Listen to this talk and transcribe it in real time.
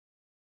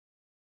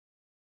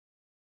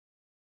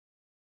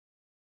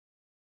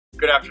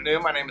Good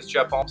afternoon, my name is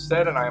Geoff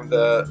Olmstead and I'm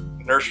the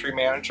nursery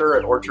manager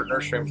at Orchard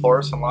Nursery and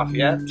Florist in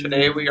Lafayette.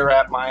 Today we are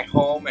at my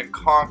home in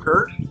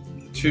Concord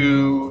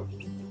to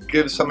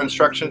give some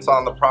instructions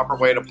on the proper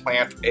way to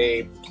plant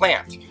a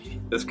plant.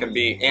 This can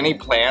be any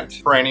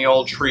plant,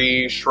 perennial,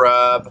 tree,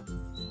 shrub,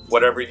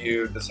 whatever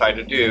you decide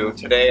to do.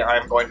 Today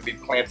I'm going to be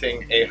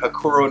planting a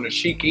Hakuro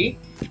Nishiki,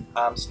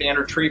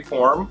 standard tree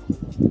form.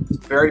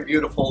 Very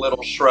beautiful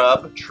little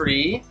shrub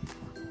tree.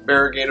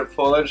 Variegated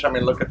foliage. I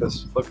mean, look at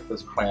this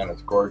plant.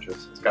 It's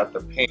gorgeous. It's got the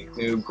pink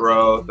new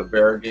growth, the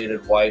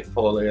variegated white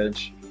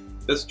foliage.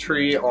 This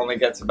tree only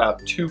gets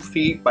about 2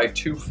 feet by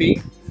 2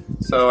 feet.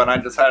 So, and I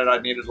decided I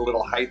needed a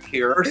little height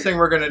here. First thing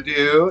we're gonna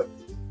do,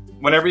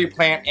 whenever you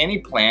plant any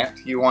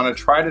plant, you wanna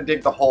try to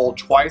dig the hole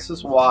twice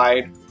as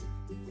wide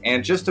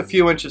and just a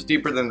few inches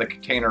deeper than the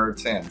container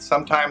it's in.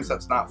 Sometimes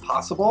that's not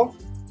possible.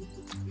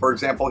 For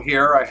example,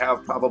 here I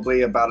have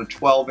probably about a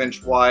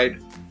 12-inch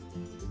wide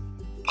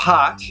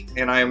pot,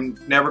 and I'm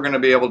never going to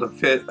be able to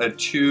fit a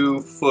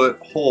 2-foot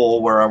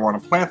hole where I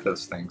want to plant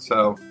this thing.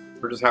 So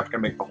we're just having to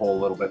make the hole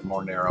a little bit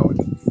more narrow,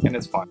 and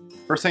it's fine.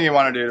 First thing you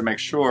want to do to make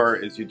sure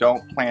is you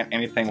don't plant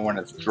anything when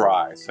it's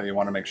dry. So you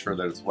want to make sure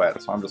that it's wet.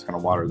 So I'm just going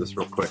to water this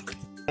real quick. What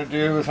I'm going to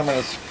do is I'm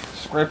going to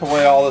scrape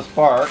away all this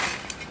bark.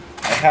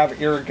 I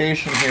have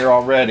irrigation here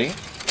already,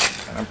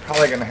 and I'm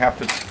probably going to have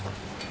to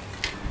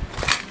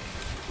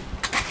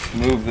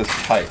move this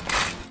pipe.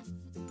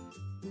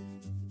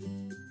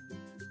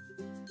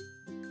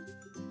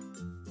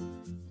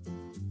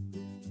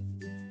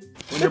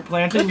 When you're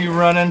planting, you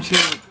run into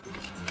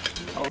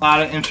a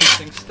lot of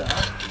interesting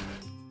stuff.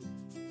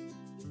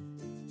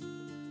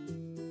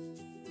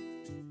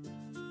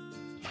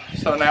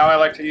 So now I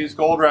like to use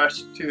Gold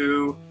Rush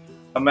to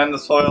amend the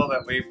soil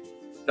that we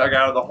dug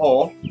out of the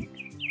hole.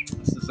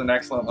 This is an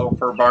excellent little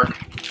fir bark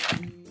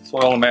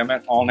soil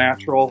amendment, all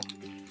natural.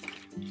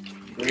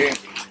 We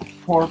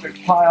pour a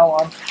big pile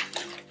on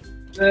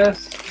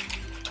this,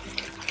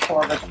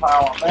 pour a big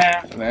pile on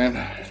that, and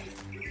then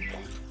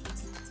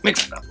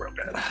mix it up real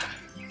good.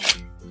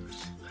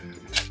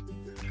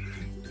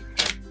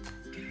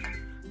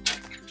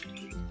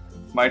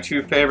 My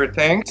two favorite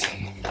things,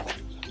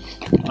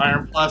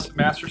 Iron Plus and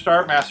Master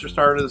Start. Master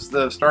Start is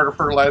the starter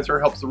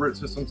fertilizer, helps the root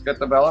systems get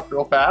developed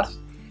real fast.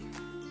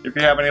 If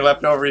you have any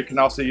left over, you can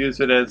also use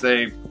it as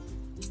a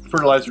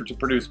fertilizer to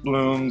produce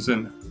blooms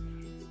and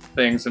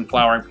things in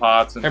flowering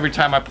pots. And every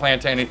time I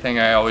plant anything,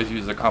 I always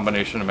use a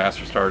combination of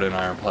Master Start and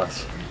Iron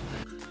Plus.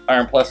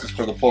 Iron Plus is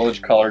for the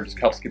foliage color, just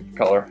helps keep the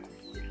color.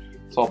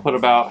 So I'll put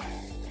about,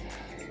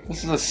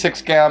 this is a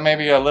 6-gallon,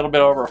 maybe a little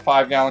bit over a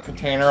 5-gallon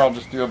container. I'll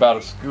just do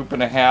about 1.5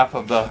 scoops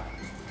of the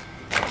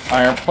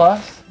Iron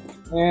Plus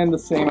and the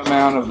same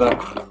amount of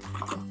the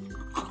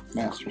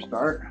Master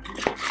Start.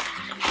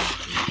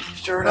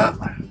 Stir it up.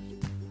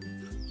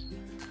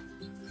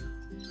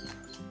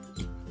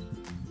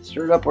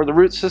 Stir it up where the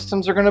root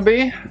systems are going to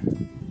be.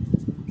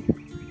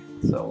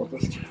 So we'll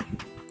just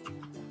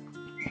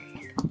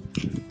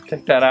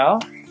take that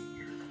out.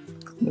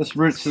 This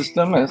root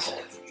system is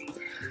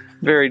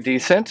very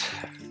decent.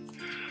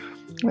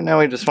 And now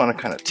we just want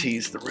to kind of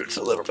tease the roots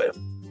a little bit.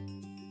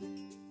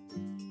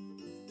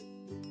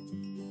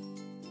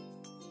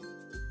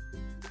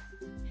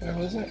 Where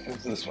was it?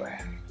 It's this way.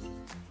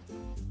 A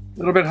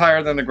little bit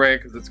higher than the gray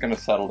because it's going to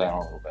settle down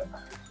a little bit.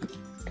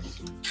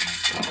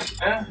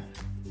 Okay.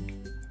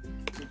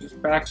 We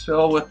just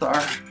backfill with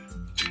our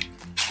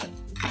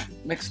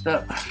mixed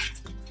up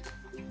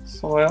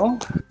soil.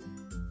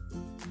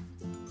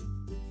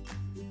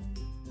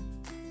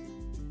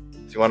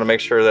 You want to make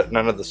sure that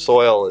none of the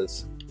soil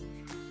is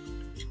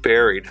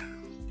buried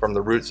from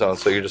the root zone.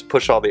 So you just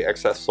push all the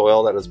excess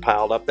soil that is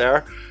piled up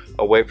there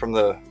away from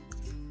the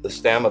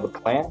stem of the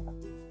plant.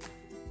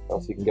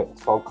 Else you can get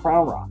what's called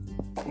crown rot.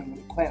 And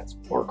when plants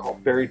are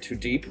called buried too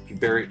deep. If you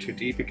bury it too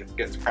deep, it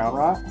gets crown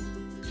rot.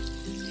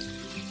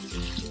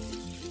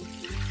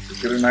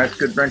 Give it a nice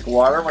good drink of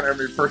water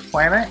whenever you first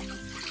plant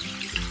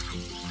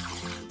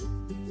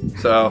it.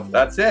 So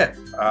that's it.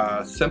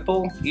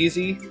 Simple,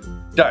 easy,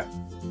 done.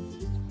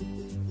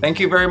 Thank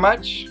you very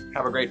much.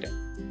 Have a great day.